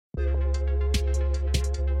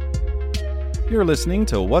You're listening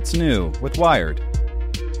to What's New with Wired.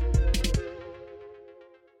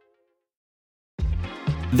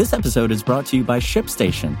 This episode is brought to you by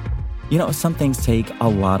ShipStation. You know, some things take a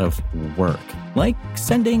lot of work, like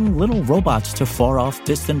sending little robots to far-off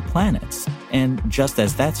distant planets. And just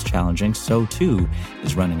as that's challenging, so too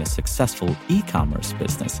is running a successful e-commerce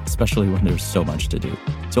business, especially when there's so much to do.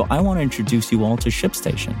 So I want to introduce you all to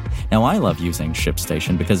ShipStation. Now, I love using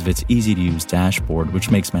ShipStation because of its easy-to-use dashboard,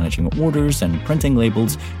 which makes managing orders and printing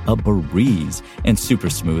labels a breeze and super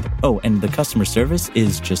smooth. Oh, and the customer service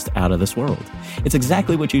is just out of this world. It's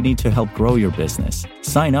exactly what you need to help grow your business.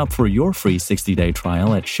 Sign up for your free 60-day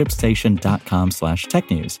trial at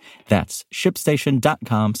shipstation.com/technews. That's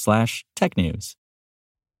shipstation.com/technews.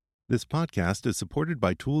 This podcast is supported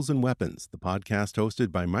by Tools and Weapons, the podcast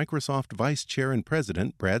hosted by Microsoft Vice Chair and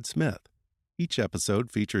President Brad Smith. Each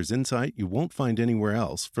episode features insight you won't find anywhere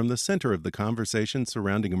else from the center of the conversation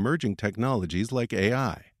surrounding emerging technologies like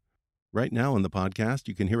AI. Right now on the podcast,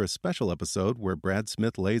 you can hear a special episode where Brad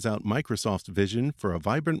Smith lays out Microsoft's vision for a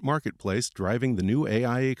vibrant marketplace driving the new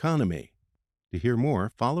AI economy. To hear more,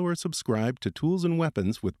 follow or subscribe to Tools and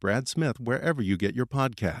Weapons with Brad Smith wherever you get your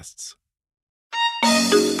podcasts.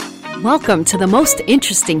 Welcome to the most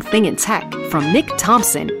interesting thing in tech from Nick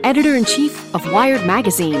Thompson, editor-in-chief of Wired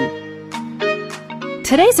Magazine.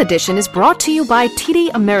 Today's edition is brought to you by TD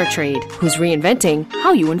Ameritrade, who's reinventing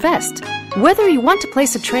how you invest. Whether you want to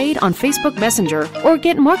place a trade on Facebook Messenger or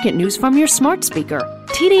get market news from your smart speaker,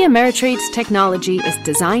 TD Ameritrade's technology is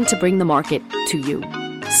designed to bring the market to you.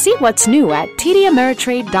 See what's new at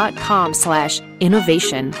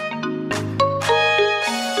tdameritrade.com/innovation.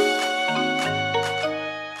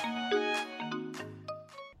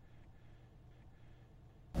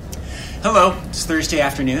 Hello, it's Thursday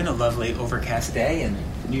afternoon, a lovely overcast day in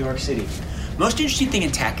New York City. Most interesting thing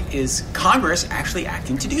in tech is Congress actually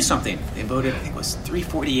acting to do something. They voted, I think it was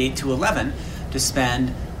 348 to 11, to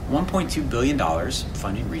spend $1.2 billion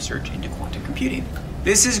funding research into quantum computing.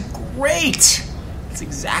 This is great! It's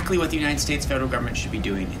exactly what the United States federal government should be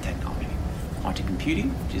doing in technology. Quantum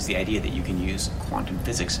computing, which is the idea that you can use quantum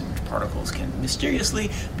physics in which particles can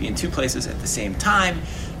mysteriously be in two places at the same time,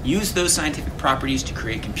 use those scientific properties to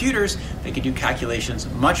create computers that can do calculations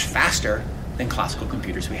much faster than classical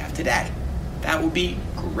computers we have today. That would be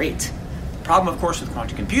great. The problem, of course, with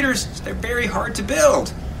quantum computers is they're very hard to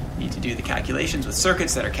build. You need to do the calculations with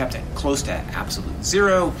circuits that are kept at close to absolute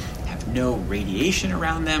zero, have no radiation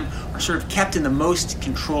around them, are sort of kept in the most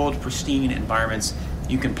controlled, pristine environments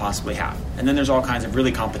you can possibly have. And then there's all kinds of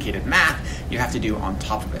really complicated math you have to do on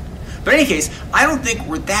top of it. But in any case, I don't think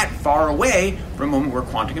we're that far away from a moment where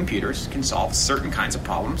quantum computers can solve certain kinds of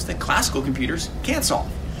problems that classical computers can't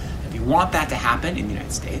solve. If you want that to happen in the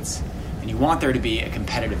United States, and you want there to be a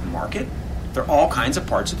competitive market, there are all kinds of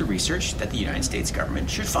parts of the research that the United States government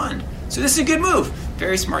should fund. So this is a good move,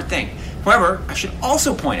 very smart thing. However, I should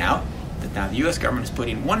also point out that now the US government is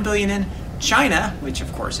putting $1 billion in. China, which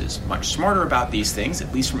of course is much smarter about these things,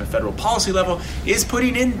 at least from a federal policy level, is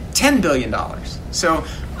putting in $10 billion. So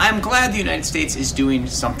I'm glad the United States is doing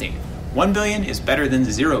something. $1 billion is better than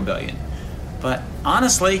 $0 billion. But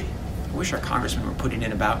honestly, I wish our congressmen were putting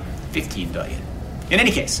in about $15 billion. In any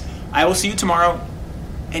case, I will see you tomorrow,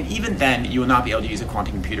 and even then you will not be able to use a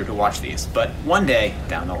quantum computer to watch these, but one day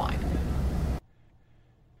down the line.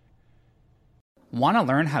 Want to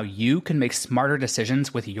learn how you can make smarter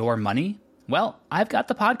decisions with your money? Well, I've got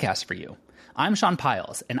the podcast for you. I'm Sean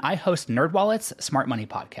Piles, and I host NerdWallet's Smart Money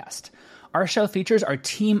Podcast. Our show features our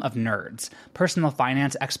team of nerds, personal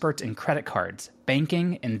finance experts in credit cards,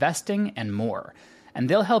 banking, investing, and more. And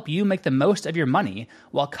they'll help you make the most of your money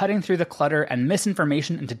while cutting through the clutter and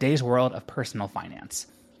misinformation in today's world of personal finance.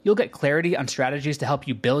 You'll get clarity on strategies to help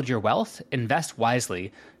you build your wealth, invest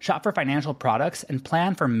wisely, shop for financial products, and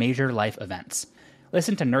plan for major life events.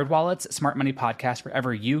 Listen to NerdWallet's Smart Money Podcast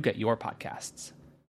wherever you get your podcasts.